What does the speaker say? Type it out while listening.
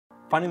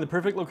Finding the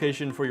perfect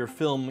location for your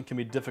film can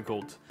be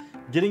difficult.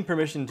 Getting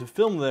permission to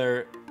film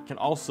there can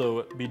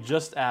also be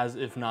just as,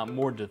 if not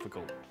more,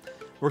 difficult.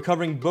 We're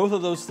covering both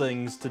of those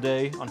things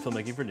today on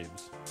Filmmaking for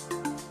Noobs.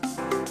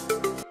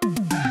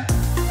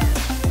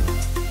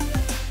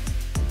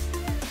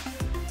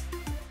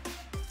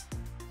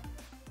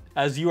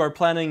 As you are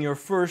planning your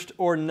first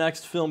or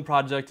next film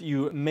project,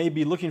 you may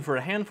be looking for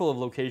a handful of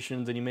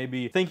locations and you may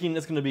be thinking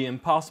it's going to be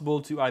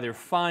impossible to either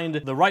find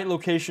the right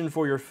location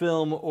for your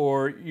film,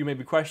 or you may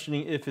be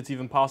questioning if it's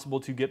even possible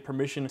to get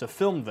permission to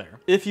film there.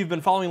 If you've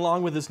been following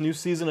along with this new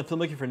season of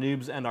Filmmaking for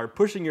Noobs and are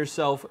pushing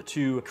yourself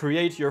to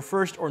create your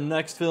first or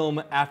next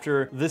film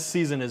after this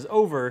season is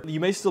over, you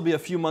may still be a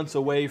few months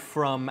away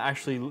from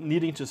actually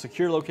needing to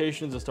secure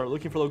locations and start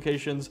looking for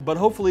locations, but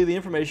hopefully the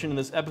information in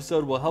this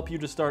episode will help you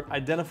to start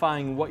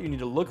identifying what you need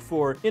to look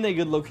for in a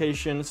good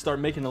location, start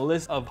making a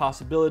list of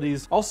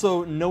possibilities,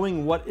 also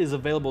knowing what is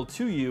available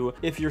to you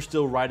if you're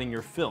still writing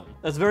your film.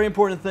 That's a very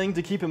important thing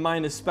to keep in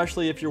mind,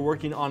 especially if you're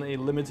working on a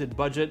limited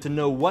budget, to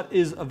know what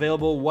is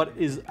available, what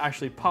is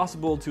actually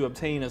possible to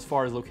obtain as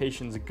far as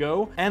locations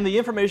go. And the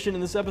information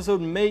in this episode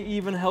may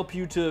even help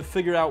you to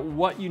figure out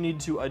what you need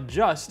to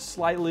adjust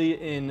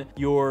slightly in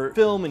your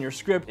film and your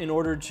script in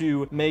order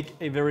to make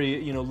a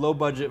very, low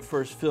budget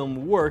first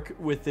film work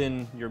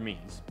within your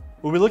means.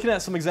 We'll be looking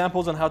at some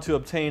examples on how to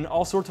obtain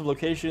all sorts of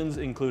locations,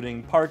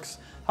 including parks,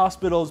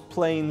 hospitals,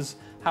 planes,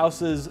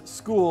 houses,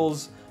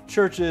 schools,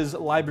 churches,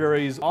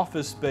 libraries,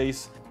 office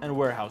space, and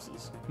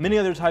warehouses. Many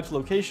other types of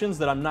locations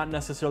that I'm not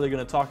necessarily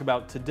going to talk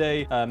about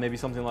today, maybe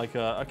something like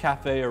a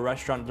cafe, a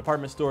restaurant, a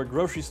department store,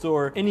 grocery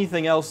store,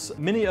 anything else.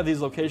 Many of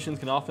these locations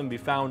can often be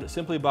found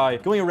simply by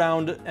going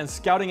around and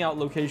scouting out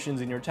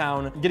locations in your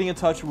town, getting in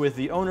touch with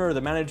the owner or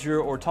the manager,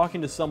 or talking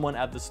to someone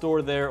at the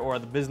store there or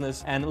at the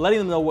business and letting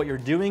them know what you're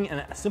doing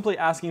and simply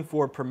asking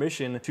for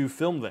permission to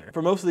film there.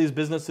 For most of these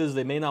businesses,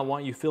 they may not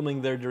want you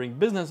filming there during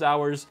business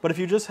hours, but if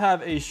you just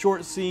have a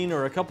short scene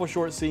or a couple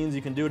short scenes,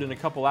 you can do it in a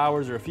couple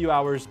hours or a few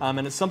hours.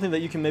 And it's something that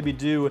you can maybe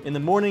do in the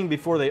morning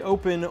before they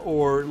open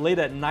or late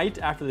at night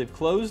after they've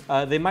closed.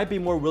 They might be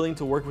more willing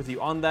to work with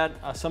you on that.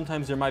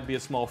 Sometimes there might be a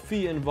small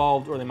fee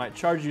involved, or they might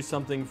charge you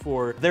something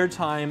for their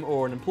time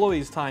or an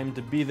employee's time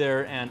to be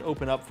there and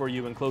open up for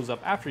you and close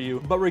up after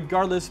you. But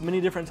regardless,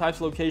 many different types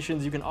of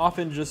locations, you can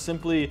often just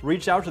simply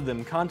reach out to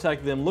them,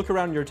 contact them, look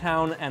around your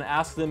town and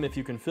ask them if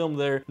you can film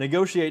there,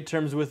 negotiate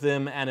terms with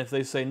them, and if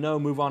they say no,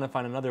 move on and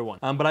find another one.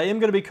 But I am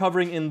going to be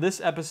covering in this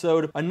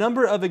episode a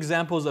number of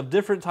examples of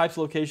different types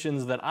of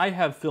locations that I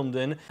have filmed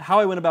in, how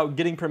I went about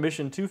getting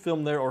permission to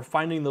film there or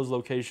finding those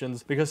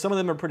locations, because some of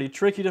them are pretty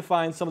tricky to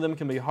find, some of them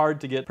can be hard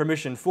to get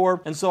permission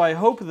for. And so I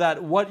hope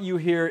that what you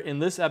hear in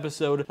this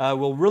episode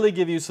will really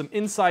give you some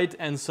insight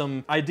and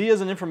some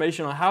ideas and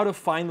information on how to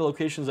find the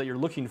locations that you're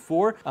looking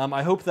for.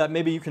 I hope that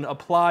maybe you can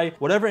apply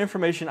whatever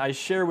information I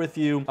share with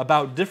you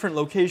about different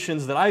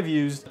locations that I've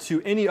used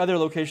to any other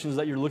locations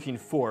that you're looking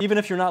for. Even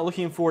if you're not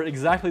looking for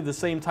exactly the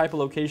same type of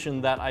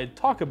location that I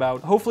talk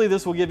about, hopefully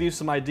this will give you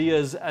some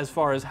ideas as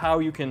far as how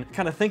you can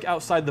kind of think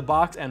outside the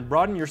box and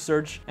broaden your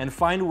search and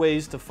find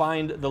ways to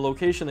find the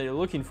location that you're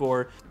looking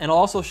for. And I'll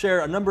also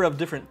share a number of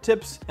different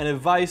tips and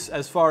advice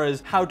as far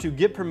as how to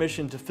get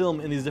permission to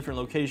film in these different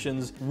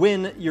locations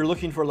when you're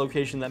looking for a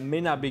location that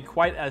may not be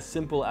quite as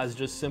simple as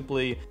just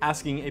simply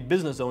asking a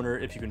business owner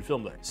if you can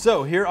film there.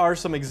 So here are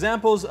some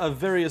examples of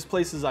various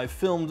places I've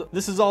filmed.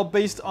 This is all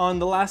based on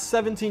the last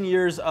 17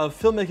 years of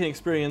filmmaking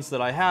experience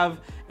that I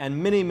have, and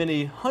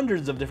many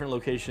hundreds of different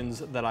locations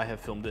that I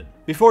have filmed in.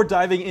 Before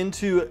diving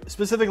into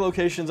specific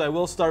locations, I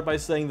will start by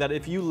saying that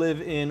if you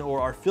live in or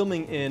are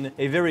filming in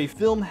a very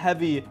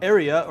film-heavy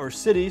area or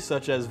city,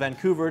 such as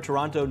Vancouver,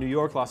 Toronto, New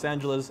York, Los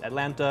Angeles,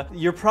 Atlanta,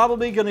 you're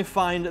probably going to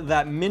find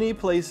that many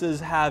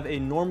places have a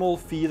normal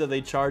fee that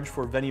they charge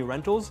for venue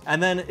rentals.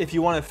 And then if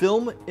you want to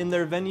film in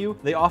their venue,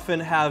 they often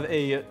have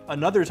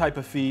another type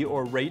of fee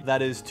or rate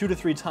that is 2 to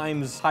 3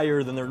 times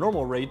higher than their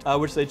normal rate,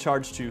 which they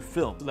charge to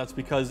film. That's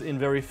because in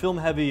very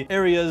film-heavy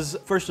areas,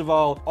 first of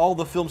all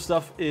the film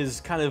stuff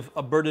is kind of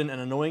a burden and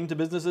annoying to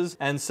businesses,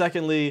 and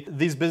secondly,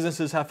 these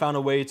businesses have found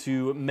a way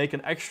to make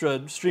an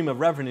extra stream of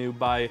revenue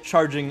by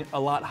charging a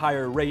lot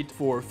higher rate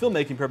for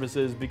filmmaking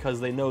purposes, because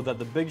they know that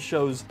the big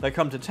shows that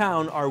come to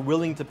town are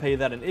willing to pay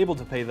that and able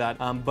to pay that.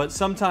 But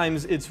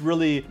sometimes it's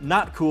really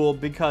not cool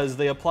because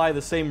they apply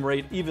the same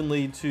rate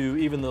evenly to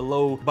even the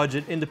low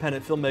budget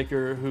independent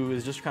filmmaker who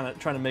is just kind of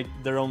trying to make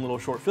their own little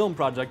short film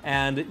project,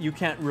 and you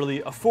can't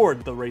really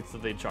afford the rates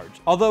that they charge.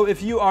 Although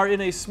if you are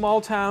in a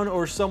small town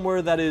or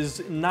somewhere that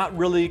is not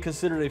really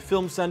considered a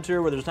film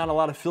center, where there's not a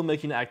lot of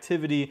filmmaking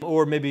activity,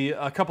 or maybe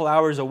a couple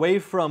hours away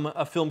from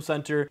a film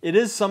center, it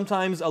is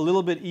sometimes a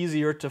little bit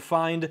easier to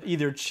find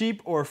either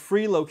cheap or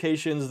free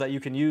locations that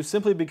you can use,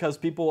 simply because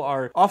people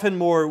are often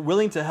more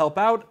willing to help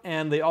out,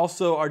 and they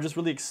also are just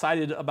really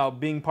excited about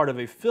being part of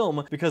a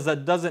film, because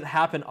that doesn't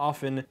happen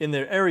often in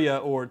their area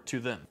or to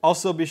them.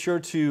 Also, be sure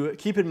to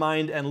keep in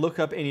mind and look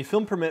up any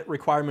film permit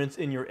requirements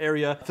in your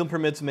area. Film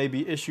permits may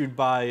be issued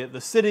by the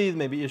the city,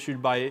 maybe issued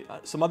by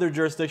some other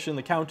jurisdiction,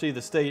 the county,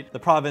 the state, the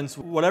province,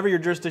 whatever your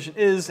jurisdiction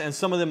is, and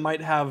some of them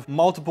might have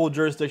multiple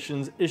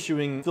jurisdictions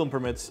issuing film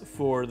permits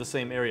for the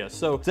same area.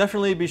 So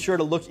definitely be sure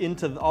to look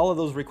into all of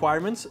those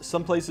requirements.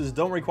 Some places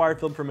don't require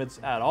film permits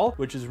at all,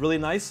 which is really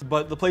nice,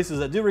 but the places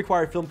that do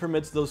require film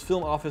permits, those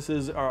film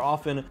offices are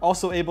often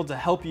also able to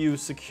help you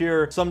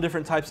secure some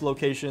different types of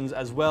locations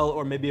as well,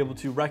 or maybe able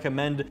to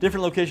recommend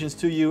different locations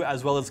to you,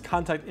 as well as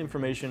contact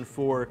information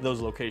for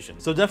those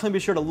locations. So definitely be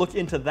sure to look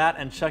into that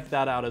and check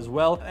that out as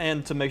well,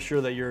 and to make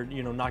sure that you're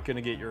not going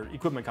to get your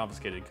equipment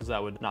confiscated, because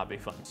that would not be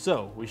fun.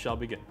 So we shall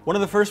begin. One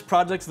of the first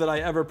projects that I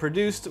ever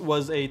produced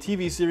was a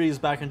TV series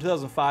back in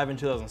 2005 and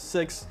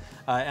 2006.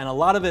 And a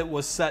lot of it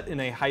was set in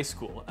a high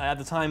school. At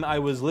the time, I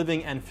was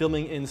living and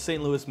filming in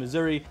St. Louis,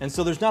 Missouri, and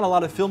so there's not a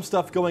lot of film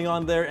stuff going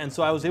on there, and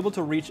so I was able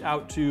to reach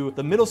out to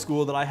the middle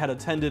school that I had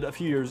attended a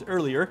few years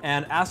earlier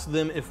and ask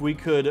them if we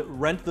could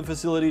rent the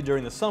facility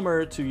during the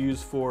summer to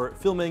use for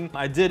filming.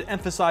 I did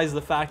emphasize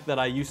the fact that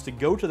I used to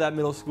go to that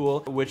middle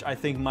school, which I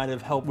think might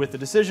have helped with the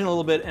decision a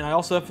little bit, and I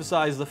also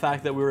emphasized the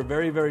fact that we were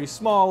very, very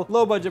small,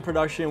 low-budget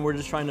production. We're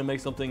just trying to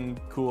make something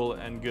cool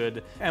and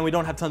good, and we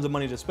don't have tons of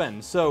money to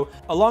spend. So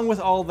along with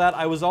all that,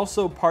 I was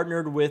also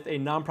partnered with a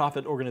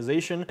nonprofit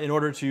organization in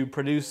order to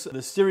produce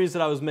the series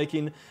that I was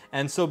making,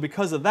 and so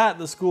because of that,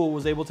 the school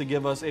was able to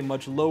give us a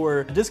much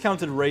lower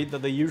discounted rate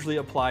that they usually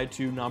apply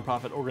to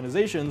nonprofit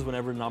organizations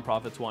whenever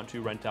nonprofits want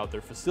to rent out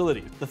their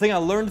facilities. The thing I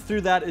learned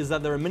through that is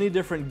that there are many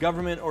different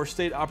government or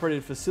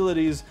state-operated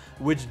facilities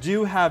which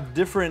do have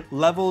different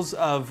levels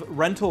of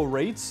rental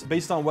rates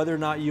based on whether or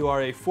not you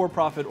are a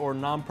for-profit or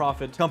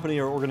nonprofit company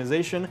or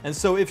organization. And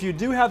so if you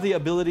do have the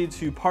ability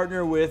to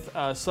partner with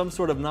some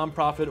sort of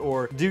nonprofit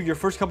or do your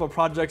first couple of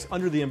projects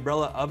under the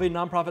umbrella of a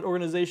nonprofit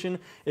organization,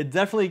 it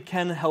definitely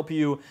can help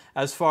you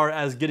as far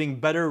as getting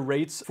better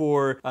rates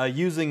for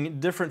using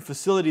different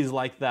facilities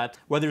like that,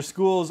 whether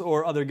schools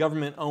or other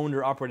government-owned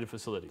or operated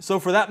facilities. So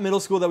for that middle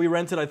school that we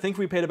rented, I think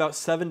we paid about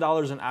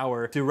 $7 an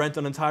hour to rent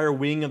an entire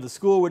wing of the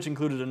school, which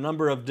included a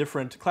number of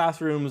different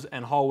classrooms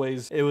and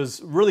hallways. It was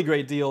a really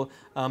great deal.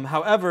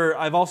 However,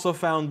 I've also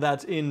found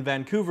that in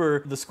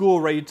Vancouver, the school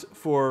rate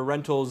for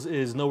rentals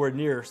is nowhere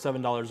near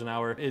 $7 an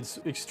hour. It's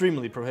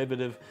extremely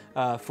prohibitive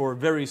for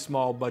very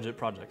small budget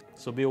projects,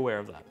 so be aware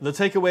of that. The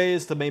takeaway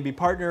is to maybe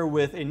partner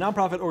with a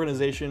nonprofit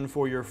organization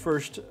for your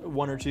first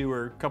one or two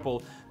or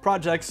couple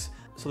projects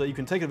so that you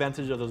can take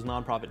advantage of those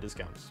nonprofit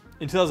discounts.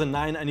 In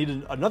 2009, I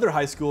needed another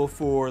high school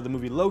for the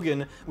movie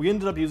Logan. We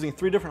ended up using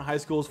 3 different high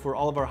schools for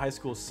all of our high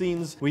school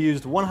scenes. We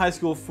used one high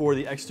school for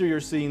the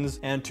exterior scenes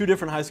and 2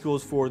 different high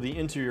schools for the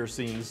interior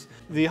scenes.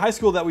 The high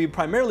school that we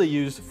primarily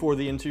used for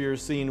the interior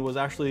scene was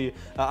actually,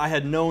 I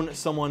had known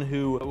someone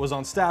who was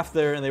on staff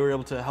there, and they were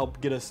able to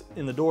help get us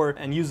in the door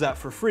and use that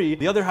for free.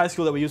 The other high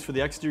school that we used for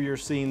the exterior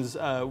scenes,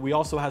 we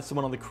also had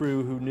someone on the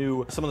crew who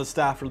knew some of the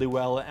staff really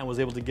well and was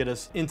able to get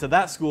us into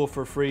that school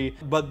for free.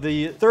 But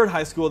the third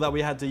high school that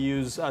we had to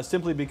use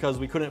simply because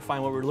we couldn't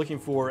find what we were looking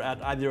for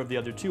at either of the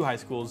other 2 high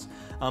schools.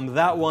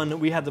 That one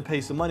we had to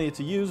pay some money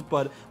to use,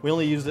 but we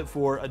only used it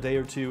for a day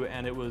or 2,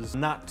 and it was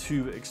not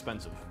too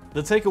expensive.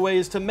 The takeaway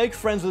is to make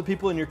friends with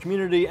people in your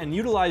community and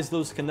utilize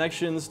those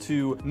connections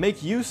to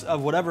make use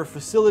of whatever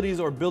facilities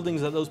or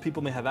buildings that those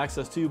people may have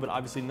access to, but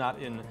obviously not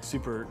in a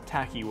super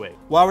tacky way.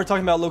 While we're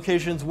talking about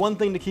locations, one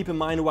thing to keep in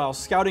mind while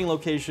scouting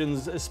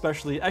locations,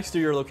 especially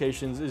exterior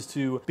locations, is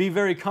to be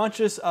very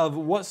conscious of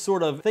what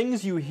sort of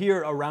things you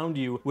hear around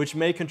you which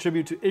may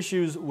contribute to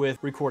issues with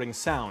recording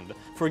sound.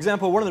 For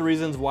example, one of the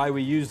reasons why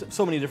we used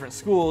so many different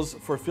schools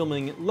for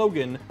filming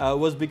Logan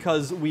was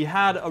because we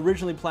had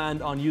originally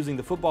planned on using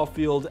the football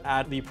field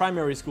at the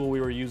primary school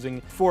we were using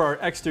for our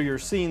exterior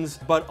scenes,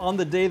 but on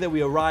the day that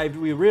we arrived,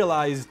 we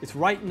realized it's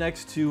right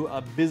next to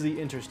a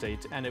busy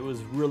interstate, and it was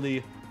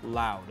really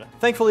loud.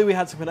 Thankfully, we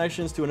had some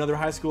connections to another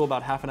high school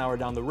about half an hour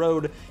down the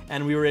road,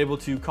 and we were able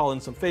to call in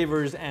some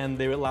favors, and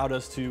they allowed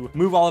us to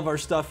move all of our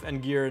stuff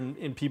and gear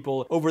and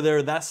people over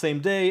there that same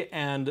day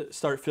and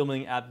start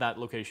filming at that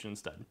location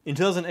instead. In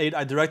 2008,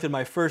 I directed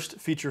my first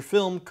feature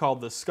film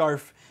called The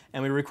Scarf,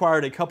 and we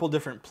required a couple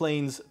different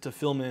planes to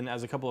film in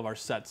as a couple of our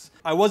sets.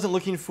 I wasn't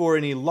looking for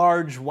any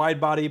large,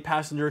 wide-body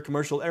passenger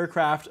commercial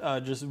aircraft,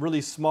 just really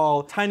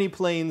small, tiny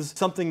planes,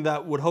 something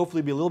that would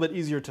hopefully be a little bit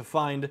easier to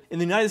find. In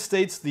the United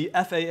States, the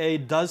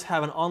FAA does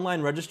have an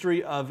online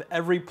registry of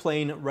every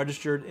plane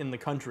registered in the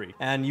country,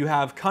 and you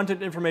have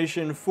contact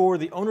information for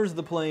the owners of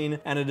the plane,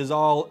 and it is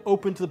all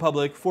open to the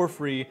public for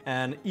free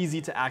and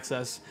easy to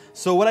access.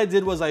 So what I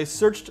did was I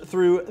searched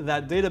through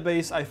that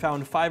database. I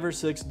found 5 or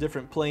 6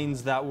 different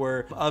planes that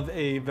were of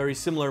a very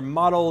similar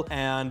model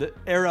and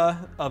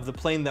era of the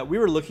plane that we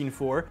were looking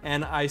for,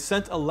 and I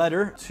sent a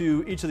letter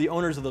to each of the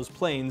owners of those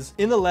planes.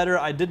 In the letter,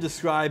 I did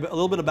describe a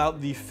little bit about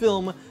the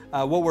film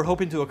what we're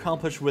hoping to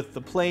accomplish with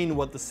the plane,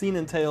 what the scene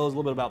entails, a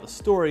little bit about the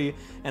story,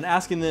 and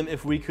asking them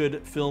if we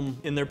could film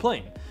in their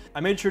plane. I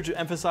made sure to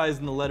emphasize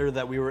in the letter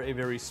that we were a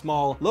very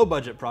small,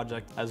 low-budget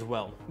project as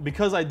well.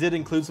 Because I did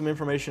include some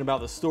information about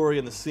the story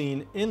and the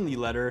scene in the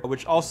letter,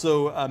 which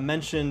also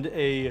mentioned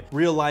a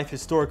real-life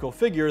historical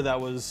figure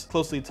that was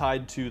closely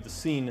tied to the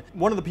scene.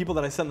 One of the people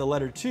that I sent the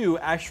letter to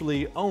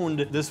actually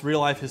owned this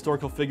real-life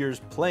historical figure's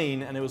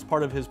plane, and it was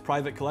part of his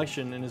private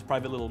collection in his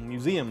private little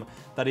museum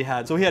that he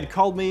had. So he had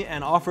called me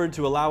and offered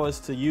to allow us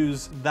to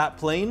use that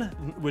plane,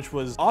 which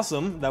was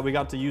awesome that we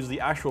got to use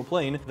the actual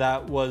plane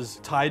that was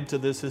tied to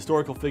this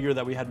historical figure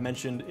that we had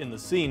mentioned in the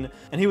scene.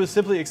 And he was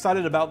simply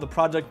excited about the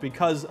project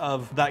because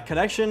of that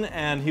connection,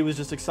 and he was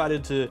just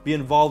excited to be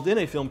involved in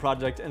a film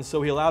project. And so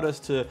he allowed us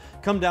to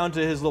come down to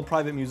his little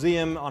private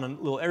museum on a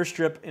little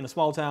airstrip in a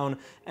small town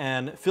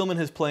and film in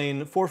his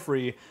plane for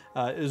free.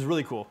 It was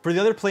really cool. For the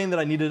other plane that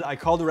I needed, I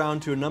called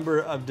around to a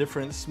number of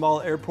different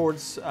small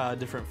airports,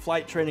 different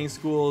flight training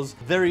schools,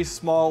 very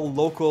small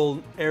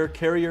local air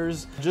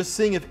carriers, just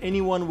seeing if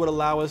anyone would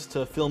allow us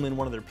to film in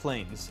one of their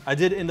planes. I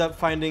did end up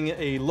finding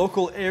a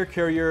local air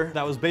carrier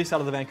that was based out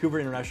of the Vancouver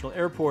International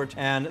Airport,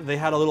 and they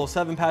had a little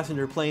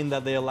 7-passenger plane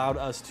that they allowed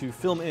us to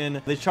film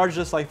in. They charged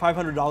us like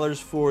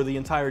 $500 for the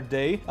entire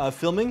day of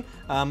filming,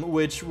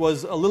 which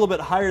was a little bit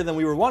higher than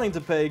we were wanting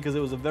to pay because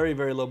it was a very,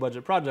 very low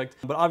budget project,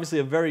 but obviously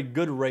a very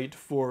good rate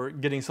for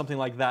getting something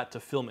like that to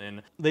film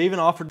in. They even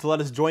offered to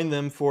let us join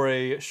them for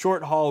a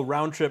short haul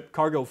round trip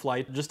cargo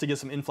flight just to get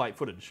some in-flight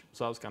footage.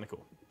 So that was kind of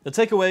cool. The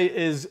takeaway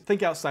is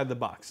think outside the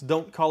box.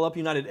 Don't call up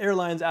United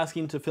Airlines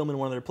asking to film in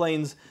one of their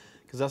planes,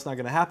 because that's not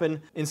going to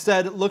happen.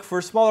 Instead, look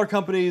for smaller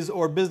companies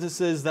or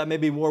businesses that may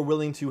be more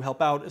willing to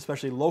help out,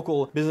 especially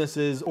local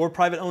businesses or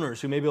private owners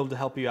who may be able to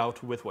help you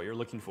out with what you're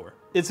looking for.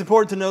 It's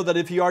important to know that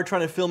if you are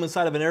trying to film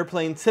inside of an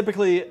airplane,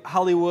 typically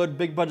Hollywood,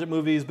 big budget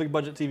movies, big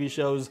budget TV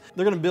shows,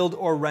 they're going to build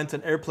or rent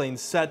an airplane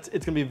set.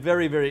 It's going to be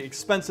very, very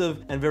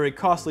expensive and very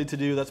costly to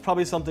do. That's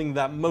probably something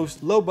that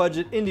most low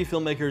budget indie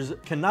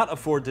filmmakers cannot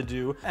afford to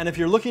do. And if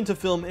you're looking to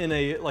film in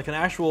an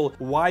actual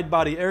wide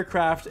body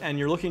aircraft and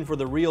you're looking for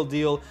the real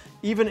deal,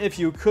 even if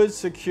you could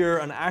secure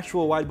an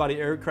actual wide-body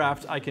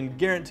aircraft, I can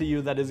guarantee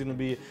you that is going to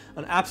be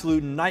an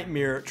absolute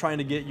nightmare trying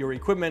to get your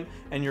equipment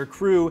and your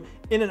crew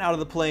in and out of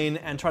the plane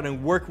and try to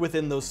work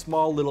within those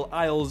small little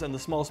aisles and the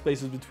small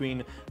spaces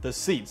between the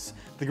seats.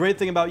 The great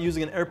thing about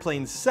using an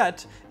airplane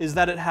set is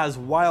that it has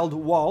wild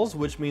walls,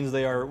 which means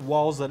they are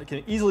walls that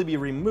can easily be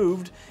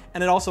removed,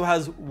 and it also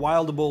has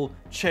wildable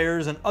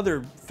chairs and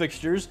other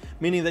fixtures,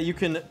 meaning that you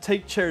can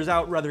take chairs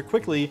out rather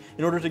quickly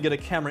in order to get a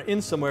camera in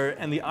somewhere,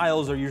 and the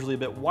aisles are usually a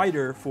bit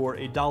wider for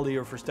a dolly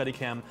or for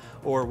Steadicam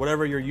or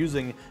whatever you're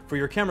using for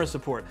your camera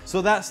support.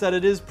 So that said,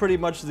 it is pretty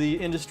much the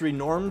industry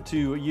norm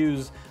to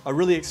use a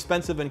really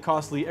expensive and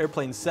costly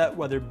airplane set,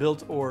 whether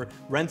built or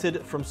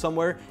rented from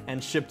somewhere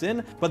and shipped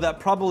in, but that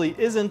probably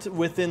isn't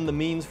within the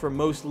means for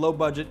most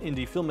low-budget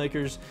indie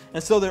filmmakers,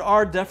 and so there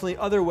are definitely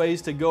other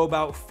ways to go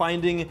about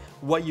finding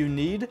what you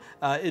need.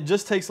 It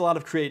just takes a lot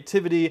of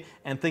creativity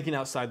and thinking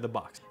outside the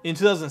box. In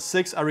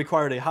 2006, I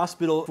required a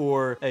hospital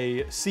for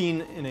a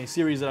scene in a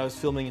series that I was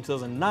filming. In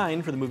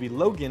 2009 for the movie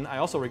Logan, I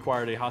also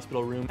required a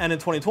hospital room, and in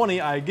 2020,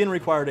 I again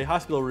required a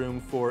hospital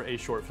room for a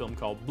short film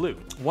called Blue.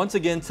 Once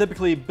again,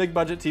 typically big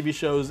budget TV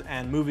shows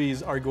and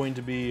movies are going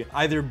to be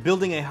either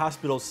building a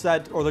hospital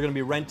set or they're going to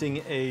be renting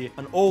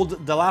an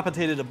old,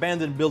 dilapidated,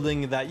 abandoned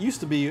building that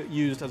used to be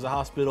used as a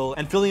hospital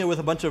and filling it with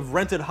a bunch of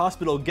rented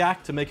hospital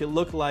gack to make it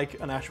look like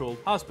an actual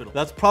hospital.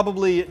 That's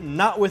probably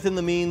not within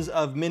the means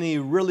of many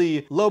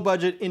really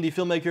low-budget indie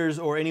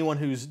filmmakers or anyone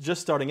who's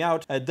just starting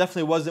out. It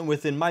definitely wasn't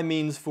within my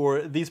means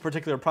for these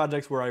particular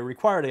projects where I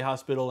required a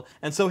hospital,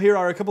 and so here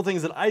are a couple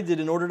things that I did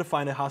in order to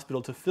find a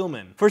hospital to film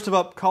in. First of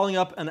all, calling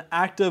up an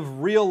active,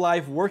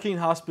 real-life working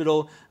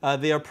hospital.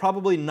 They are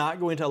probably not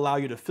going to allow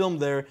you to film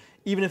there.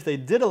 Even if they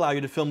did allow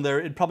you to film there,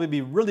 it'd probably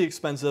be really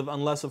expensive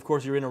unless, of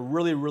course, you're in a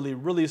really, really,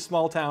 really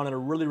small town at a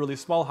really, really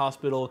small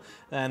hospital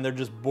and they're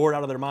just bored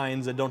out of their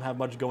minds and don't have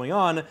much going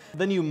on.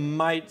 Then you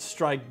might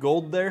strike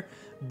gold there.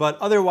 But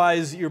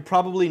otherwise, you're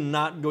probably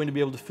not going to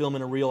be able to film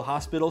in a real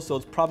hospital, so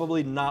it's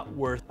probably not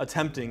worth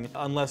attempting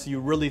unless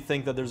you really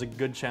think that there's a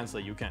good chance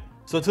that you can.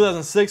 So in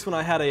 2006, when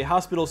I had a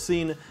hospital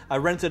scene, I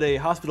rented a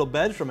hospital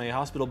bed from a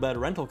hospital bed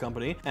rental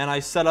company, and I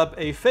set up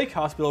a fake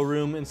hospital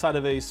room inside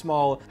of a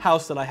small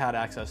house that I had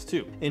access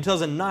to. In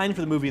 2009,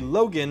 for the movie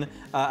Logan,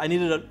 I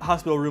needed a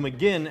hospital room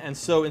again, and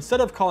so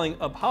instead of calling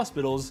up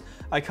hospitals,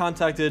 I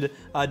contacted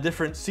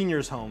different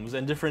seniors homes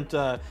and different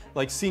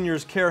like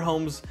seniors care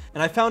homes,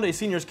 and I found a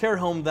seniors care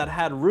home that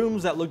had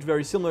rooms that looked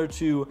very similar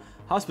to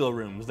hospital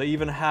rooms. They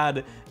even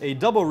had a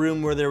double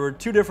room where there were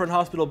 2 different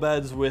hospital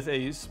beds with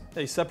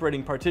a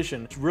separating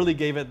partition, which really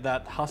gave it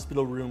that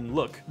hospital room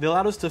look. They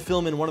allowed us to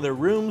film in one of their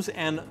rooms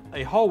and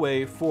a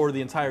hallway for the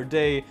entire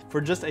day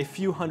for just a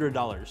few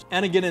 $100s.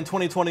 And again in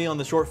 2020 on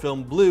the short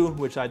film Blue,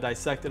 which I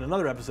dissect in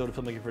another episode of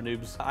Filmmaking for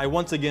Noobs, I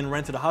once again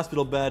rented a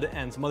hospital bed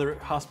and some other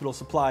hospital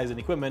supplies and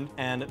equipment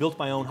and built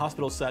my own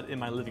hospital set in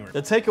my living room.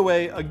 The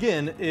takeaway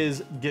again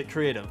is get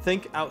creative.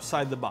 Think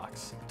outside the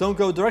box. Don't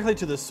go directly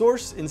to the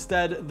source.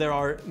 Instead, there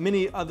are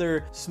many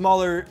other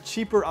smaller,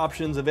 cheaper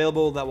options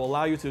available that will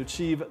allow you to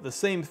achieve the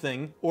same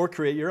thing or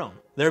create your own.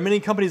 There are many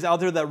companies out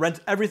there that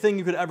rent everything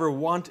you could ever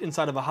want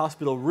inside of a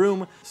hospital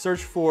room.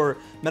 Search for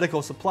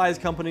medical supplies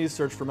companies,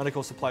 search for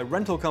medical supply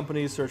rental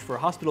companies, search for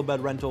hospital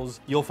bed rentals,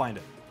 you'll find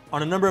it.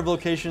 On a number of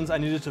locations, I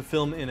needed to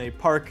film in a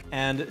park,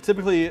 and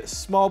typically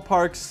small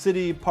parks,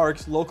 city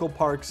parks, local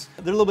parks,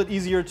 they're a little bit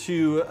easier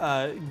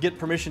to get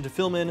permission to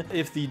film in.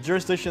 If the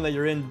jurisdiction that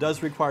you're in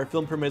does require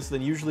film permits,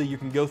 then usually you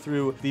can go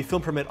through the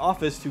film permit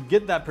office to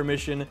get that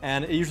permission,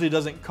 and it usually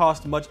doesn't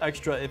cost much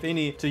extra, if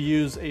any, to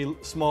use a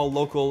small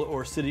local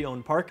or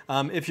city-owned park.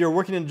 If you're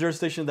working in a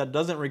jurisdiction that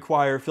doesn't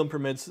require film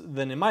permits,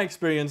 then in my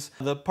experience,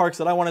 the parks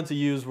that I wanted to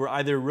use were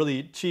either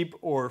really cheap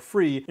or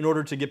free in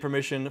order to get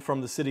permission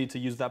from the city to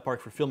use that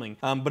park for filming.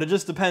 But it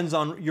just depends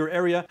on your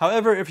area.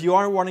 However, if you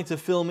are wanting to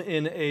film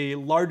in a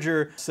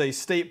larger, say,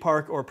 state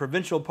park or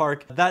provincial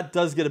park, that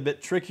does get a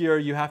bit trickier.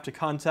 You have to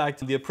contact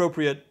the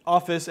appropriate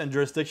office and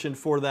jurisdiction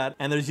for that,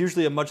 and there's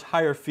usually a much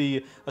higher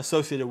fee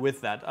associated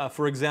with that.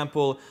 For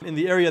example, in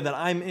the area that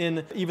I'm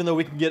in, even though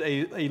we can get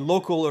a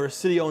local or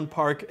city-owned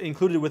park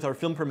included with our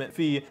film permit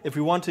fee, if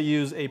we want to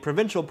use a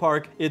provincial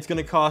park, it's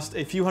going to cost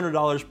a few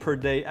 $100s per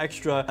day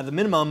extra at the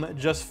minimum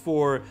just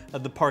for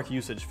the park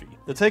usage fee.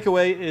 The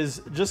takeaway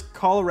is just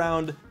call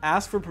around,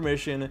 ask for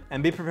permission,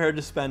 and be prepared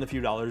to spend a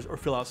few dollars or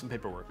fill out some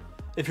paperwork.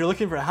 If you're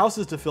looking for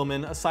houses to film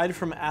in, aside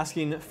from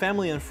asking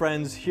family and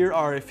friends, here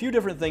are a few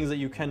different things that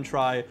you can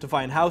try to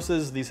find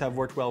houses. These have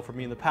worked well for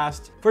me in the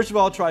past. First of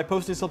all, try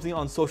posting something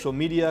on social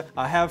media.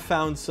 I have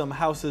found some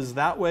houses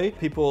that way.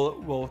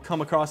 People will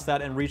come across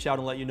that and reach out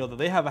and let you know that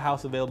they have a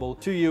house available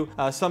to you.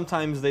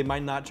 Sometimes they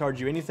might not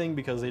charge you anything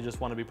because they just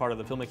want to be part of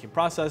the filmmaking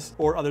process,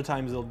 or other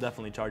times they'll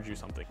definitely charge you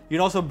something. You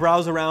can also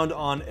browse around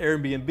on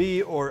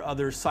Airbnb or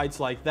other sites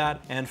like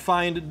that and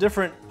find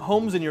different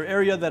homes in your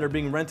area that are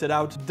being rented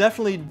out.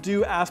 Definitely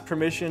do ask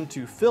permission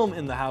to film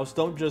in the house.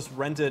 Don't just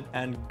rent it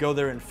and go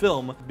there and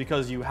film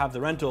because you have the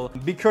rental.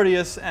 Be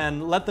courteous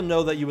and let them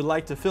know that you would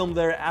like to film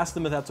there. Ask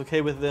them if that's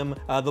okay with them.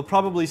 They'll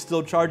probably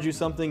still charge you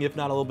something, if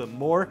not a little bit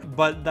more,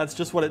 but that's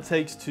just what it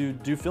takes to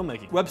do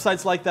filmmaking.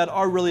 Websites like that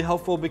are really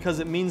helpful because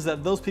it means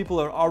that those people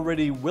are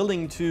already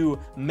willing to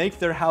make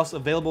their house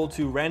available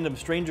to random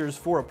strangers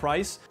for a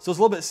price. So it's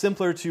a little bit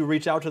simpler to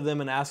reach out to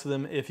them and ask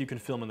them if you can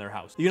film in their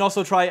house. You can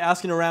also try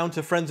asking around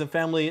to friends and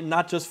family,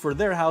 not just for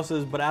their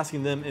houses, but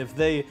asking them if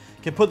they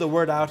can put the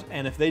word out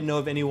and if they know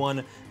of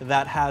anyone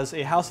that has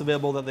a house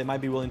available that they might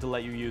be willing to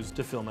let you use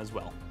to film as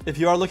well. If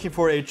you are looking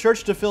for a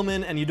church to film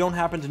in and you don't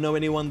happen to know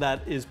anyone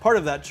that is part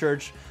of that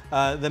church,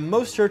 then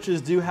most churches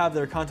do have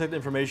their contact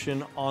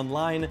information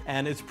online,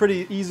 and it's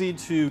pretty easy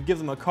to give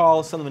them a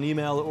call, send them an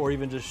email, or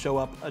even just show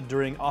up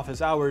during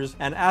office hours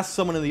and ask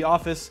someone in the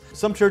office.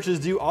 Some churches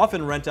do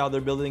often rent out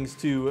their buildings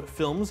to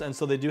films, and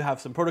so they do have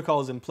some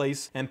protocols in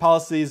place and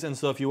policies, and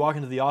so if you walk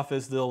into the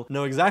office, they'll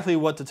know exactly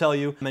what to tell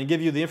you and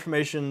give you the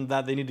information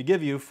that they need to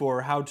give you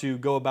for how to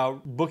go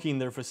about booking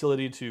their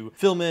facility to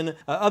film in.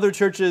 Other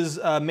churches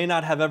may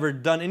not have ever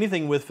done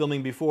anything with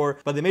filming before,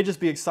 but they may just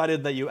be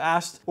excited that you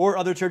asked, or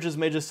other churches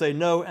may just say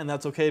no, and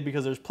that's okay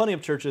because there's plenty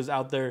of churches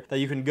out there that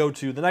you can go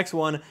to the next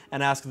one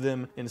and ask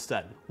them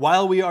instead.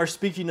 While we are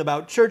speaking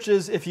about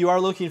churches, if you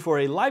are looking for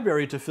a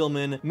library to film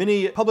in,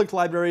 many public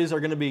libraries are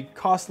going to be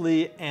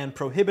costly and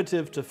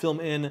prohibitive to film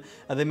in.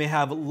 They may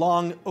have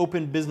long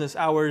open business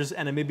hours,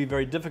 and it may be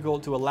very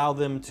difficult to allow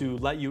them to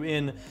let you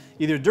in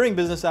either during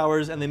business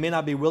hours, and they may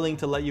not be willing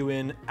to let you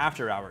in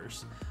after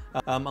hours.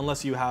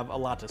 Unless you have a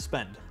lot to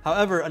spend.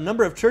 However, a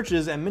number of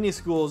churches and many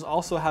schools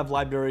also have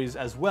libraries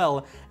as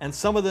well, and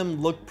some of them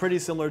look pretty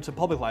similar to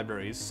public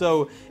libraries.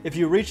 So if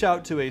you reach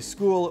out to a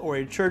school or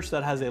a church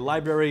that has a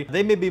library,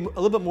 they may be a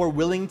little bit more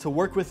willing to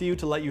work with you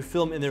to let you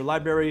film in their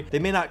library. They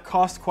may not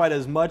cost quite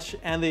as much,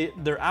 and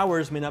their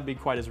hours may not be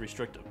quite as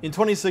restrictive. In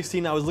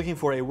 2016, I was looking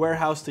for a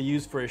warehouse to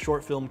use for a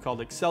short film called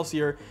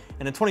Excelsior,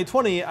 and in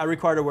 2020, I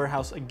required a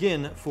warehouse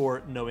again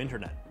for no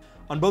internet.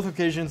 On both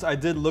occasions, I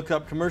did look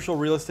up commercial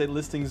real estate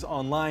listings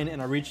online, and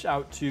I reached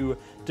out to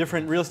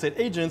different real estate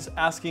agents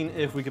asking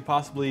if we could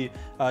possibly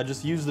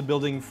just use the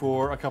building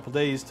for a couple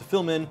days to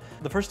film in.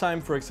 The first time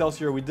for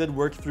Excelsior, we did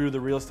work through the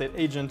real estate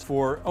agent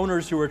for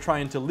owners who were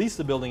trying to lease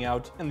the building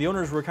out, and the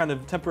owners were kind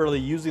of temporarily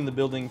using the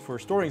building for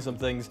storing some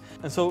things.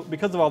 And so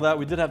because of all that,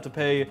 we did have to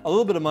pay a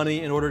little bit of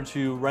money in order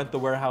to rent the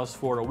warehouse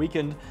for a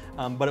weekend,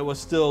 but it was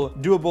still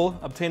doable,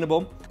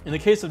 obtainable. In the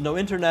case of no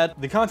internet,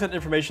 the content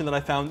information that I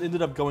found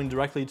ended up going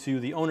directly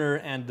to the owner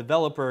and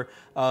developer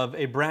of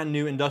a brand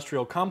new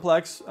industrial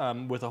complex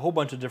with a whole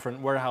bunch of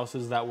different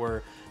warehouses that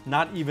were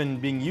not even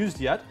being used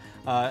yet.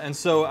 And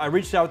so I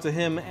reached out to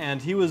him,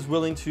 and he was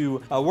willing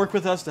to work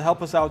with us to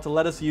help us out, to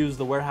let us use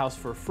the warehouse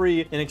for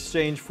free in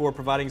exchange for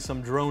providing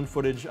some drone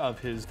footage of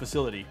his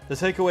facility. The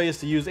takeaway is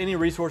to use any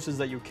resources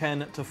that you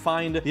can to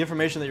find the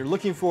information that you're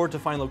looking for, to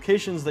find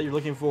locations that you're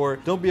looking for.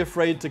 Don't be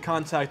afraid to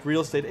contact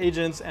real estate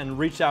agents and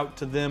reach out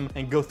to them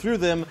and go through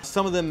them.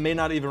 Some of them may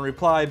not even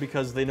reply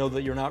because they know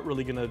that you're not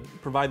really going to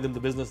provide them the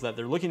business that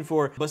they're looking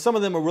for, but some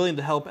of them are willing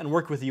to help and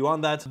work with you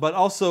on that. But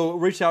also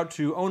reach out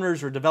to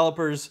owners or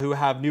developers who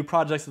have new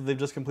projects that they've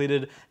just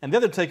completed. And the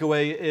other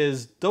takeaway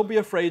is don't be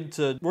afraid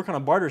to work on a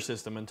barter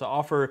system and to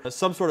offer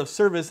some sort of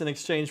service in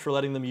exchange for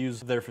letting them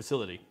use their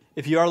facility.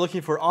 If you are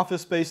looking for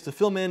office space to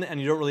film in and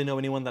you don't really know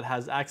anyone that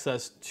has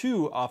access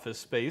to office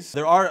space,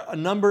 there are a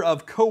number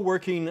of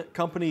co-working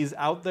companies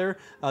out there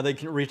that you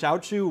can reach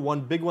out to.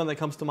 One big one that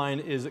comes to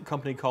mind is a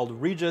company called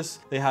Regis.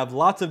 They have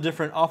lots of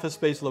different office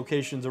space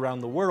locations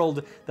around the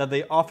world that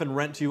they often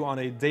rent to on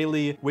a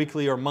daily,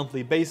 weekly, or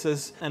monthly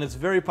basis. And it's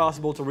very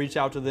possible to reach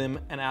out to them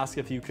and ask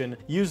if you can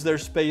use their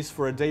space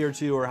for a day or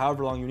two or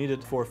however long you need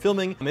it for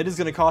filming. It is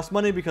going to cost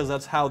money because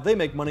that's how they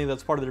make money.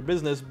 That's part of their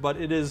business, but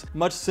it is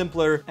much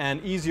simpler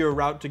and easier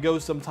route to go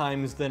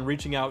sometimes than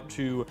reaching out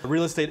to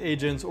real estate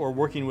agents or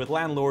working with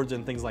landlords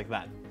and things like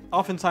that.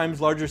 Oftentimes,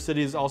 larger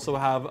cities also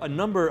have a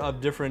number of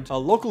different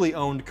locally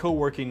owned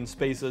co-working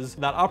spaces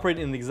that operate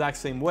in the exact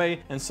same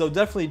way, and so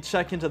definitely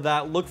check into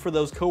that. Look for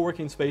those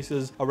co-working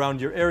spaces around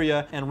your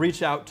area and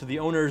reach out to the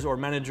owners or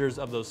managers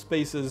of those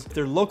spaces. If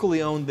they're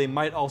locally owned, they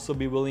might also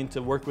be willing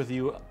to work with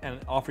you and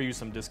offer you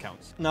some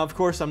discounts. Now, of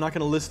course, I'm not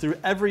going to list through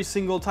every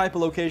single type of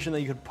location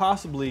that you could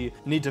possibly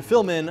need to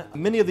film in.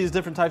 Many of these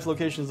different types of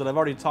locations that I've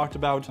already talked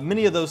about,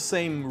 many of those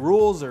same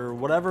rules or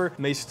whatever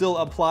may still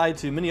apply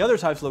to many other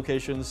types of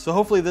locations. So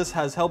hopefully this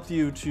has helped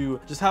you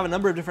to just have a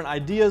number of different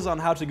ideas on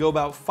how to go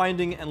about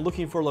finding and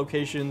looking for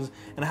locations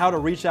and how to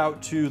reach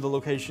out to the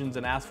locations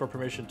and ask for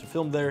permission to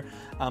film there.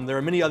 There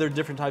are many other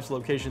different types of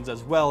locations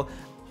as well.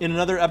 In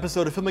another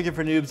episode of Filmmaking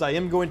for Noobs, I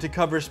am going to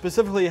cover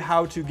specifically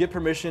how to get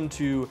permission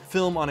to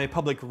film on a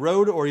public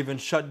road or even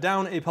shut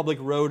down a public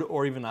road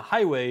or even a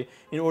highway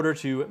in order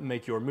to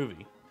make your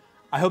movie.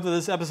 I hope that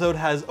this episode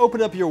has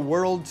opened up your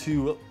world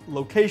to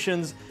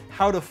locations,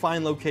 how to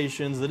find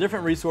locations, the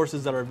different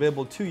resources that are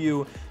available to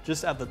you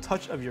just at the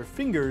touch of your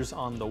fingers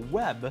on the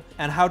web,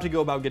 and how to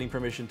go about getting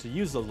permission to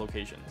use those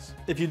locations.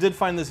 If you did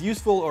find this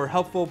useful or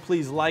helpful,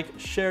 please like,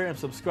 share, and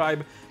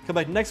subscribe. Come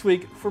back next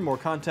week for more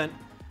content.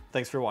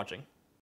 Thanks for watching.